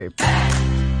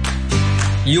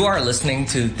You are listening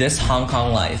to This Hong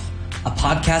Kong Life, a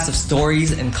podcast of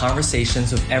stories and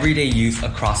conversations with everyday youth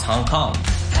across Hong Kong.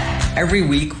 Every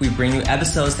week, we bring you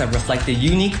episodes that reflect the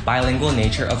unique bilingual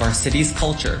nature of our city's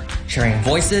culture, sharing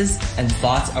voices and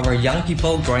thoughts of our young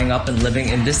people growing up and living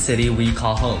in this city we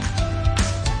call home.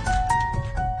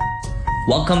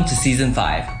 Welcome to Season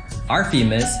 5. Our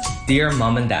theme is Dear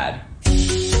Mom and Dad.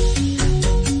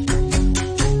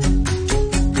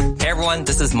 Hey everyone,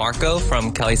 this is Marco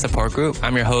from Kelly Support Group.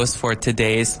 I'm your host for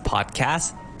today's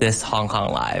podcast, This Hong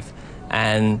Kong Live.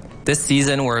 And this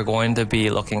season, we're going to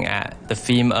be looking at the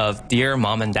theme of Dear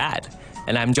Mom and Dad.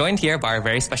 And I'm joined here by our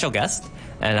very special guest,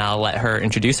 and I'll let her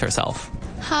introduce herself.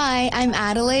 Hi, I'm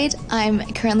Adelaide. I'm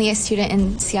currently a student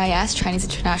in CIS, Chinese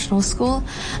International School.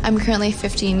 I'm currently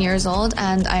 15 years old,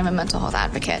 and I'm a mental health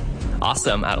advocate.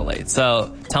 Awesome, Adelaide.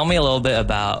 So tell me a little bit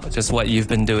about just what you've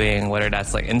been doing, whether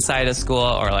that's like inside of school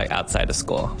or like outside of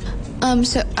school.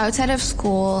 So outside of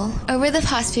school, over the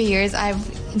past few years,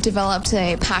 I've developed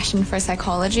a passion for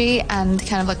psychology and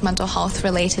kind of like mental health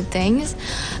related things.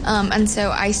 And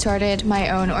so I started my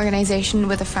own organization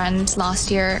with a friend last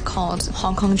year called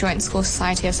Hong Kong Joint School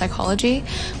Society of Psychology,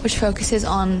 which focuses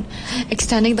on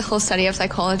extending the whole study of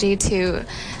psychology to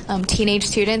teenage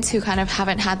students who kind of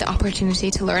haven't had the opportunity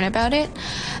to learn about it.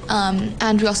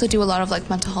 And we also do a lot of like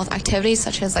mental health activities,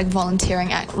 such as like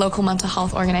volunteering at local mental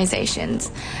health organizations.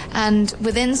 And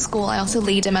within school, I also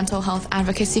lead a mental health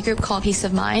advocacy group called Peace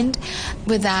of Mind.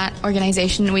 With that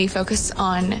organization, we focus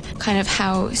on kind of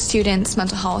how students'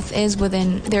 mental health is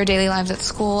within their daily lives at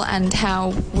school and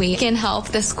how we can help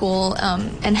the school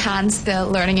enhance the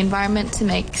learning environment to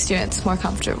make students more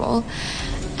comfortable.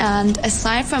 And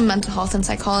aside from mental health and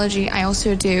psychology, I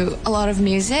also do a lot of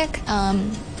music.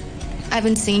 I've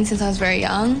been singing since I was very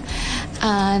young,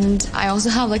 and I also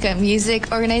have like a music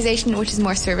organization which is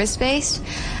more service-based.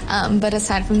 But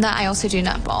aside from that, I also do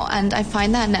netball, and I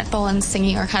find that netball and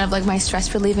singing are kind of like my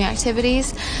stress-relieving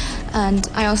activities. And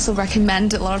I also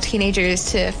recommend a lot of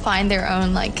teenagers to find their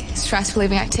own like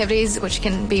stress-relieving activities, which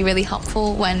can be really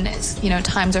helpful when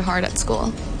times are hard at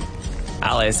school.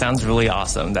 Ale, it sounds really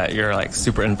awesome that you're like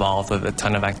super involved with a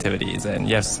ton of activities,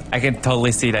 and I can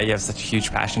totally see that you have such a huge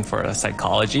passion for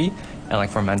psychology and like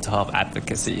for mental health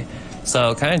advocacy.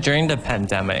 So kind of during the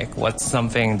pandemic, what's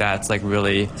something that's like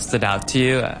really stood out to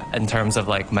you in terms of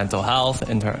like mental health,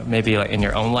 maybe like in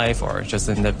your own life or just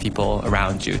in the people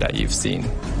around you that you've seen?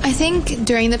 I think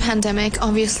during the pandemic,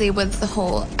 obviously with the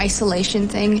whole isolation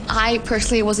thing, I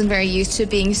personally wasn't very used to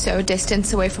being so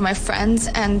distanced away from my friends.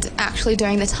 And actually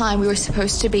during the time we were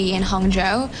supposed to be in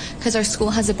Hangzhou because our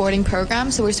school has a boarding program.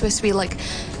 So we're supposed to be like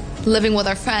living with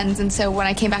our friends. And so when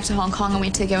I came back to Hong Kong and we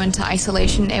had to go into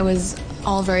isolation, it was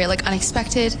all very like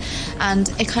unexpected, and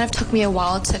it kind of took me a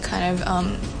while to kind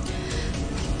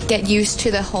of get used to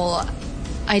the whole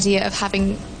idea of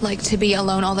having like to be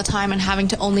alone all the time and having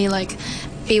to only like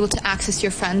be able to access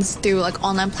your friends through like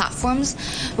online platforms,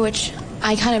 which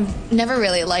I kind of never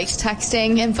really liked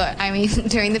texting. But I mean,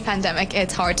 during the pandemic,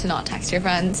 it's hard to not text your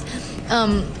friends.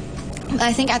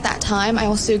 I think at that time I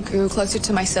also grew closer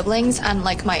to my siblings and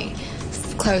like my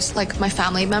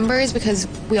family members, because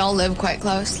we all live quite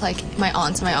close, like my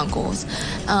aunts and my uncles.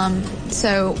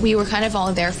 So we were kind of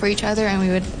all there for each other, and we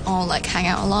would all like hang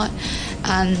out a lot.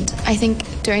 And I think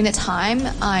during the time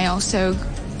I also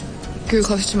grew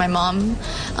closer to my mom,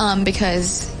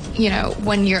 because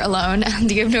when you're alone and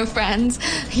you have no friends,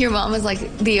 your mom is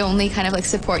like the only kind of like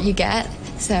support you get.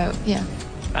 So yeah.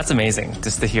 That's amazing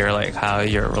just to hear like how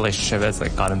your relationship has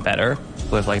like gotten better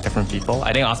with like different people.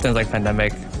 I think often like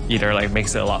pandemic either like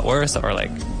makes it a lot worse or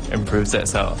like improves it.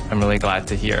 So I'm really glad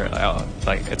to hear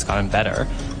like it's gotten better.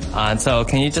 And so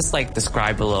can you just like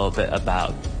describe a little bit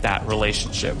about that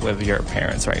relationship with your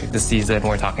parents, right? This season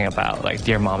we're talking about like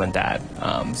Dear Mom and Dad.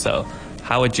 So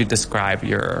how would you describe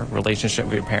your relationship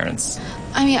with your parents?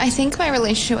 I mean, I think my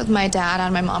relationship with my dad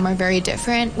and my mom are very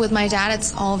different. With my dad,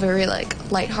 it's all very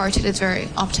like lighthearted. It's very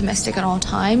optimistic at all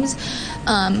times.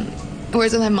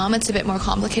 Whereas with my mom, it's a bit more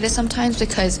complicated sometimes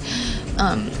because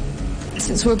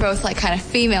since we're both like kind of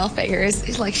female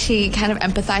figures, like she kind of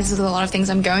empathizes with a lot of things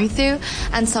I'm going through.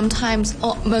 And sometimes,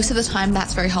 most of the time,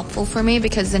 that's very helpful for me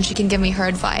because then she can give me her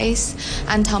advice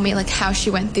and tell me like how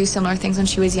she went through similar things when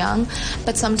she was young.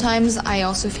 But sometimes I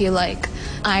also feel like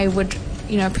I would,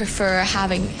 prefer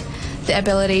having the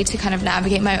ability to kind of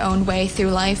navigate my own way through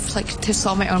life, like to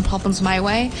solve my own problems my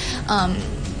way.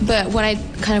 But when I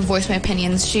kind of voice my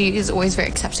opinions, she is always very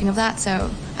accepting of that. So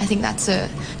I think that's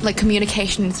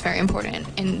communication is very important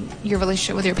in your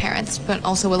relationship with your parents, but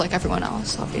also with like everyone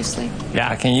else, obviously.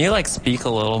 Yeah. Can you like speak a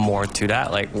little more to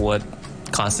that? Like what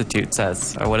constitutes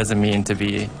as, or what does it mean to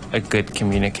be a good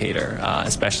communicator,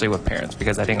 especially with parents?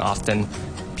 Because I think often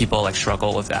people like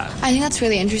struggle with that. I think that's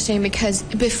really interesting because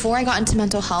before I got into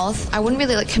mental health, I wouldn't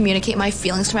really like communicate my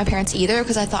feelings to my parents either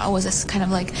because I thought it was this kind of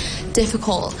like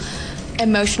difficult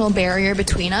emotional barrier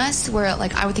between us where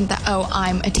like I would think that, oh,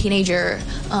 I'm a teenager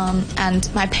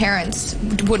and my parents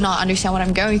would not understand what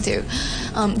I'm going through.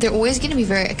 They're always going to be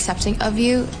very accepting of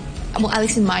you. Well, at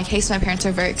least in my case, my parents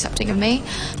are very accepting of me.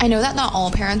 I know that not all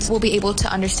parents will be able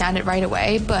to understand it right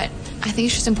away, but I think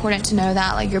it's just important to know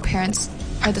that like your parents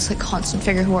are this like constant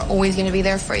figure who are always going to be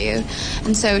there for you.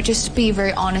 And so just be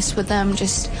very honest with them.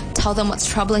 Just tell them what's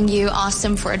troubling you, ask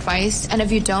them for advice. And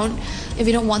if you don't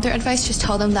want their advice, just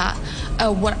tell them that,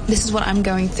 oh, this is what I'm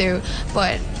going through,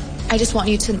 but I just want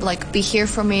you to like be here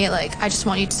for me. Like I just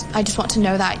want to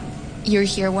know that you're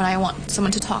here when I want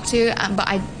someone to talk to, but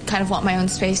I kind of want my own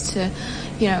space to,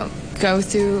 go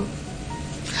through.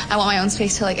 I want my own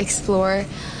space to like explore,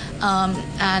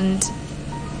 and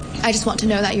I just want to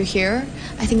know that you're here.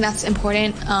 I think that's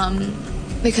important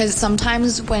because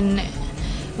sometimes when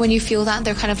you feel that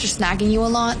they're kind of just nagging you a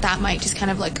lot, that might just kind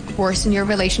of like worsen your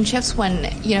relationships when,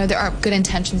 there are good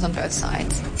intentions on both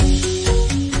sides.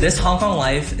 This Hong Kong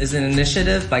Life is an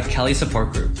initiative by Kelly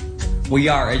Support Group. We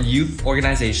are a youth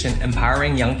organization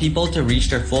empowering young people to reach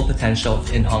their full potential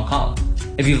in Hong Kong.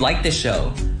 If you like this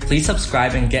show, please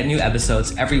subscribe and get new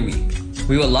episodes every week.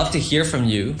 We would love to hear from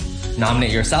you.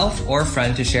 Nominate yourself or a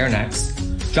friend to share next.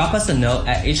 Drop us a note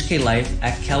at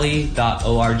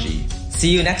hklife@kelly.org. See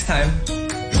you next time.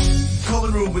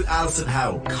 Common Room with Alison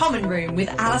Howe. Common Room with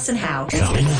Alison Howe. Coming